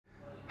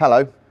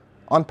Hello,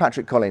 I'm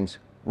Patrick Collins,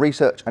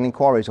 Research and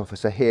Enquiries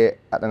Officer here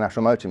at the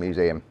National Motor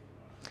Museum.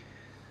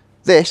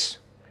 This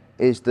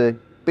is the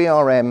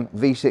BRM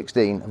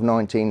V16 of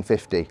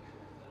 1950,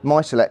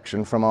 my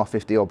selection from our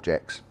 50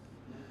 objects.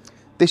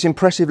 This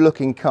impressive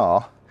looking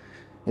car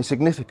is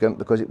significant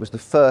because it was the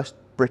first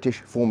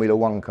British Formula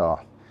One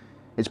car.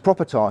 Its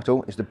proper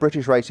title is the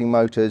British Racing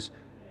Motors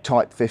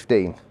Type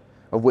 15,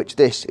 of which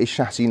this is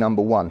chassis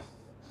number 1.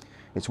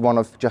 It's one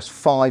of just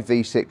 5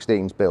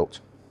 V16s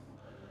built.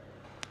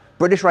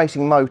 British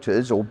Racing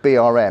Motors, or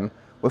BRM,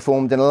 were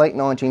formed in the late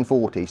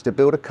 1940s to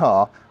build a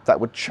car that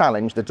would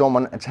challenge the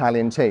dominant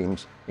Italian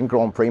teams in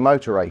Grand Prix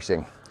motor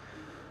racing,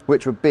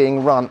 which were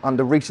being run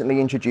under recently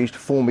introduced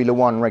Formula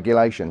One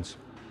regulations.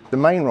 The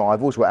main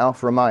rivals were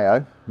Alfa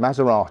Romeo,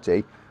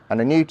 Maserati, and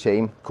a new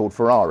team called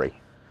Ferrari.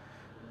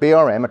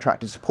 BRM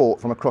attracted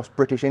support from across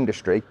British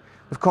industry,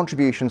 with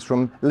contributions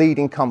from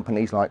leading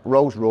companies like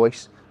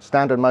Rolls-Royce,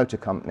 Standard Motor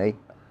Company,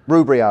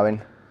 Rubery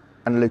Owen,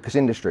 and Lucas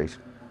Industries.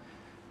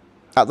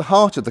 At the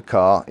heart of the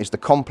car is the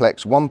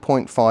complex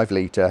 1.5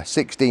 litre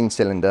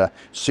 16-cylinder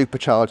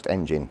supercharged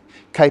engine,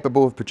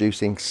 capable of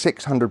producing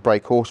 600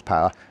 brake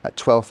horsepower at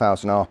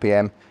 12,000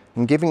 RPM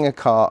and giving a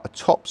car a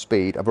top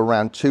speed of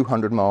around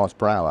 200 miles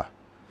per hour.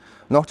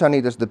 Not only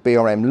does the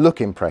BRM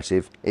look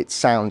impressive, it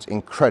sounds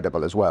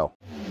incredible as well.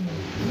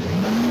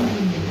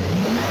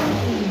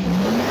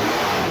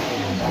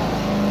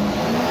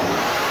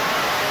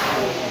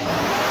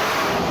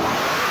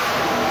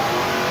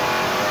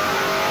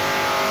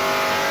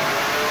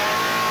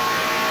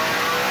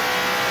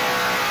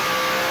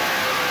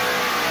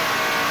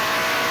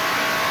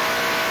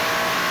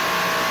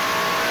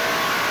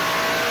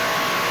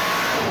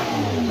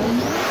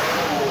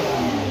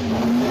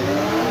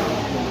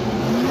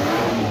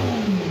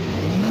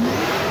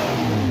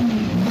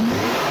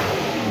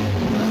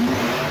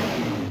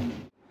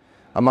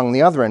 Among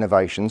the other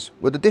innovations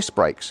were the disc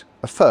brakes,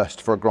 a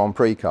first for a Grand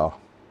Prix car.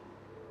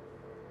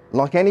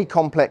 Like any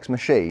complex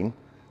machine,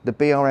 the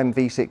BRM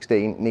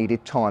V16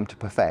 needed time to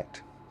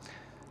perfect.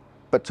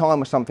 But time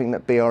was something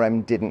that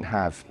BRM didn't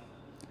have.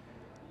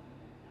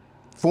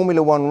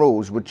 Formula One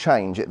rules would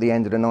change at the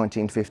end of the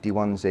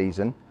 1951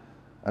 season,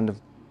 and the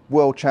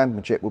World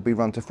Championship would be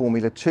run to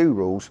Formula 2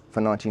 rules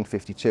for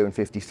 1952 and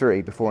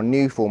 53 before a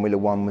new Formula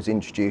One was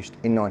introduced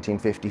in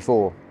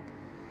 1954.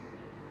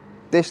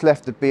 This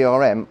left the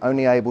BRM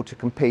only able to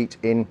compete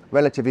in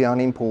relatively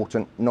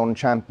unimportant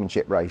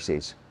non-championship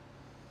races.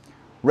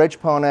 Reg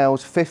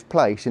Parnell's 5th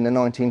place in the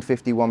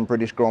 1951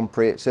 British Grand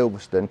Prix at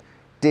Silverstone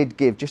did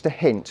give just a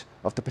hint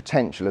of the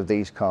potential of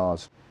these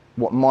cars,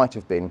 what might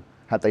have been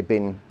had they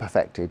been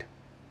perfected.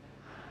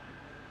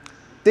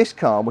 This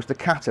car was the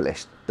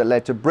catalyst that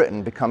led to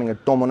Britain becoming a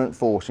dominant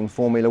force in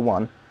Formula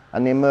One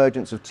and the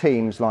emergence of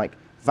teams like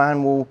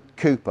Vanwall,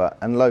 Cooper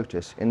and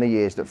Lotus in the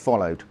years that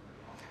followed.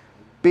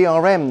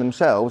 BRM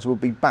themselves will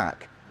be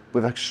back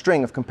with a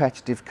string of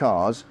competitive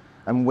cars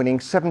and winning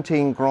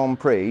 17 Grand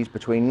Prix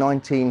between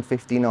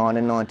 1959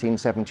 and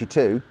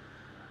 1972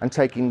 and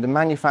taking the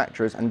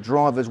Manufacturers and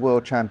Drivers'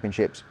 World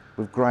Championships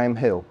with Graham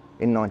Hill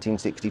in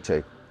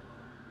 1962.